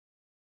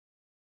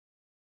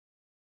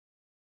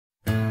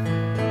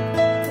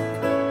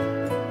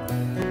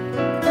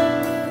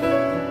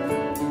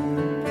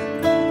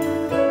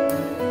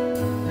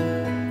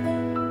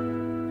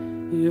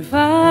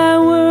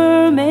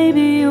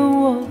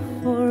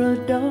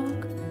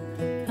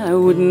I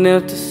wouldn't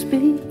have to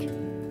speak,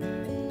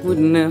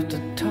 wouldn't have to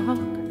talk,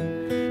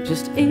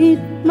 just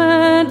eat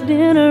my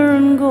dinner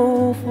and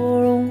go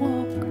for a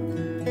walk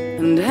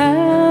and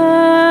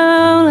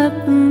howl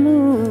at the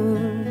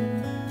moon.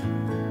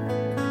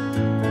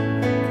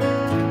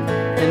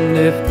 And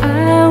if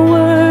I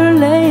were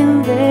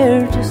laying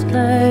there just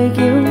like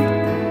you,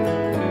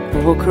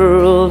 all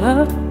curled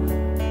up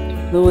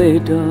the way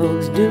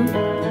dogs do,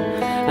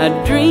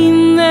 I'd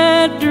dream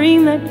that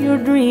dream that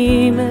you're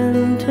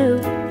dreaming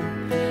too,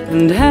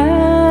 and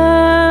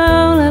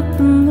howl at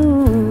the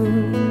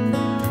moon.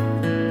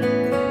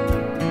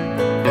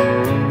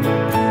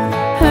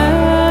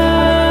 Howl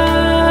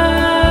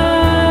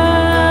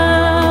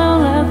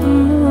at the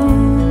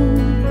moon.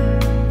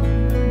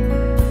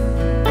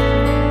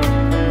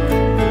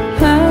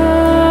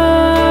 Howl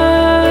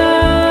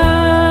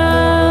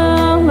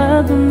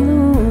at the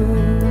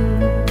moon.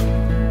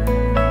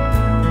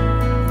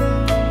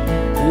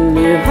 And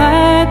if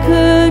I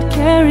could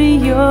carry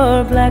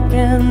your black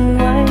and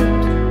white,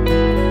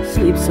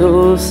 sleep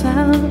so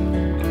sound,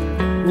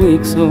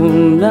 wake so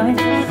nice,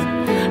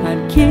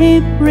 I'd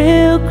keep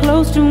real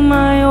close to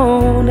my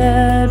own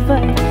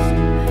advice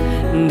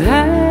and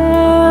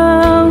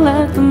howl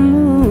at the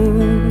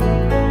moon.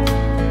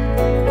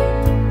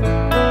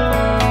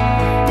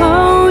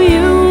 Oh,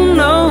 you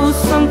know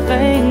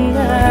something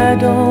I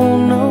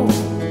don't know.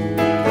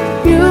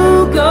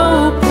 You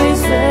go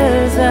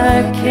places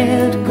I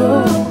can't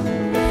go.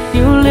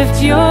 You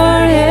lift your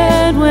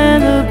head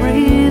when the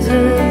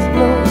breezes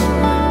blow.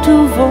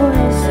 Two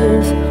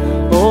voices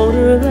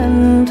older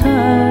than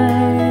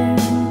time.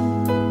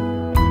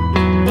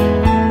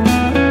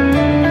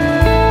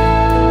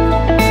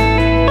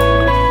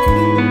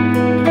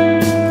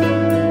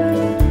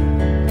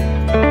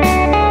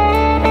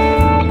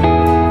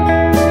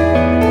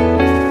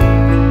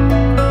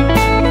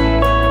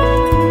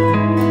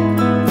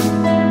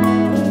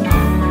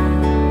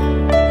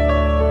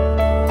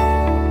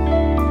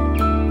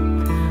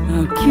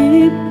 I'll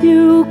keep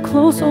you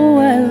close, oh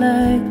I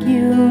like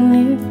you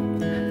near.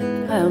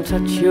 I'll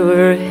touch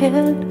your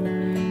head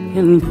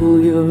and pull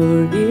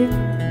your ear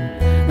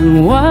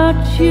and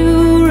watch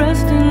you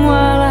resting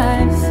while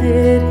I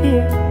sit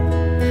here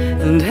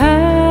and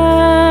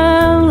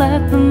howl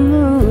at the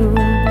moon.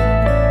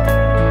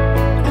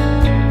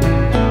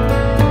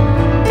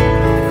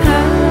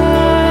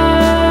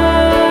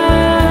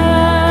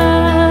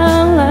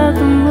 Howl at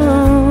the moon.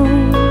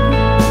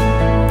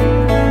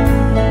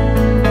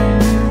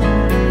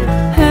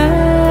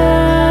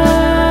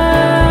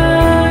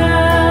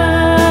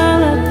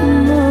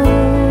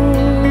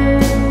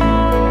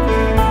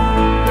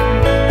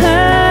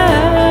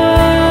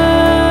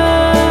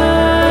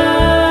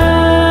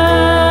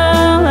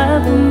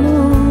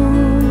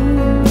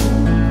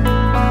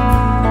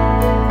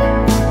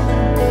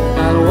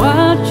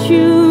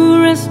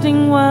 You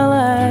resting while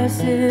I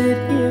sit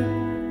here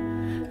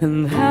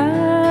and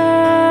hide.